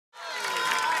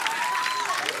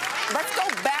let's go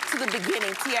back to the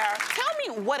beginning, Teairra.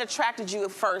 Tell me what attracted you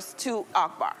at first to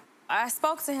Akbar. I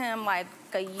spoke to him like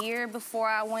a year before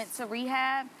I went to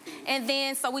rehab. And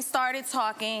then, so we started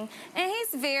talking, and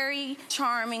he's very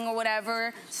charming or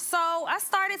whatever. So I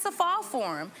started to fall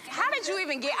for him. How did you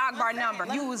even get Akbar's number?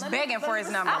 You was begging for his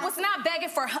number. I was not begging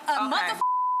for a mother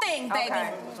thing, baby.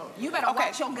 Okay. You better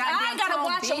watch your goddamn I ain't gotta tongue,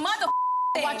 watch bitch. your mother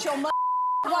thing. Watch your mother.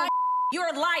 Why? You're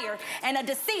a liar and a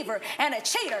deceiver and a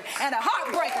cheater and a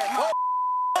heartbreaker.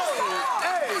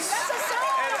 Hey,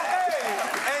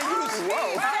 and you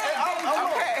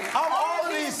I'm all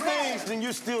of these things and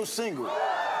you're still single.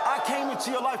 I came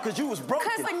into your life because you was broken.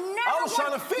 I was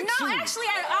trying to fix you. No, actually,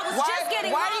 I was just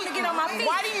getting home to get on my feet.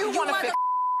 Why do you want to fix?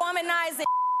 Womanizing.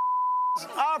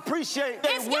 I appreciate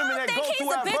that women that go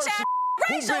through adversity.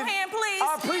 Raise your hand, please.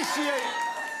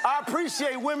 I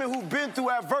appreciate women who've been through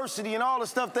adversity and all the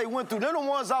stuff they went through. They're the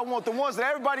ones I want, the ones that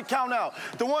everybody count out.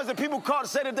 The ones that people caught and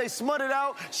said that they smutted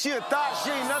out, she a thought,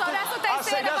 she ain't nothing. So that's what they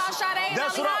said about Sade and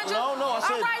Alejandra? No, I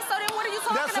said. All right, so then what are you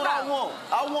talking about? That's what I want.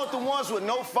 I want the ones with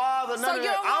no father, none of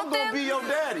that. I'm gonna be your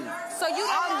daddy. So you don't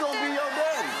I'm want gonna be your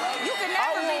daddy. You can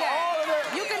never be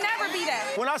that. You can never be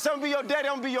that. When I say I'm gonna be your daddy,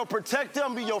 I'm gonna be your protector,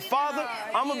 I'm gonna be your father.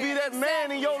 I'm gonna be that man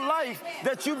in your life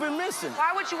that you've been missing.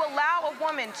 Why would you allow a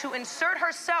woman to insert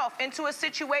herself into a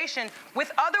situation with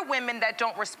other women that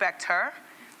don't respect her?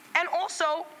 And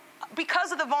also,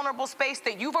 because of the vulnerable space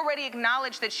that you've already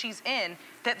acknowledged that she's in,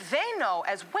 that they know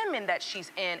as women that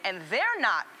she's in, and they're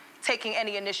not taking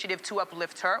any initiative to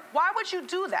uplift her, why would you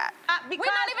do that? We're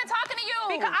not even talking to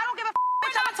you. Because I don't give a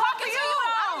We're not talking to you.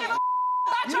 I don't give a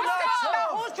about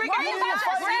yourself. Who's drinking?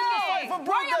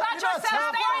 Worry about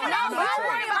yourself. Worry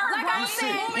about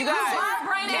yourself. You guys.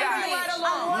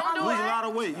 You lose a lot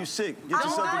of weight. You sick. Get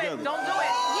yourself together. Don't do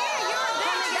it. Yeah, you're a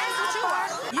bitch. That's what you are.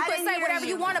 You can say whatever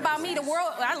you want about me. The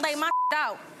world, I lay my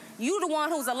out. You the one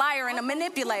who's a liar and a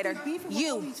manipulator.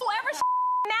 You. Whoever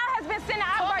now has been sending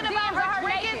Akbar DMs of her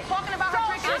naked. Talking about her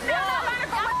drinking. I'm not learning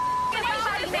from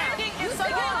anybody now. So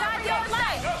you got your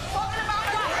life.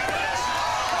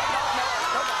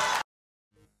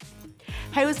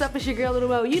 Hey, what's up? It's your girl, Little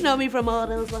Mo. You know me from all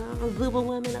those songs,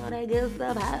 Superwoman, all that good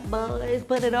stuff. Hot boys,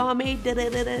 put it on me.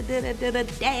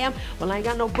 Damn. Well, I ain't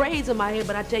got no braids in my head,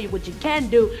 but I tell you what you can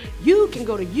do. You can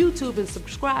go to YouTube and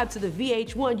subscribe to the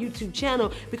VH1 YouTube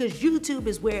channel because YouTube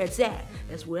is where it's at.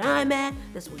 That's where I'm at.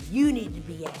 That's where you need to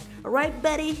be at. All right,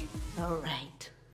 buddy? All right.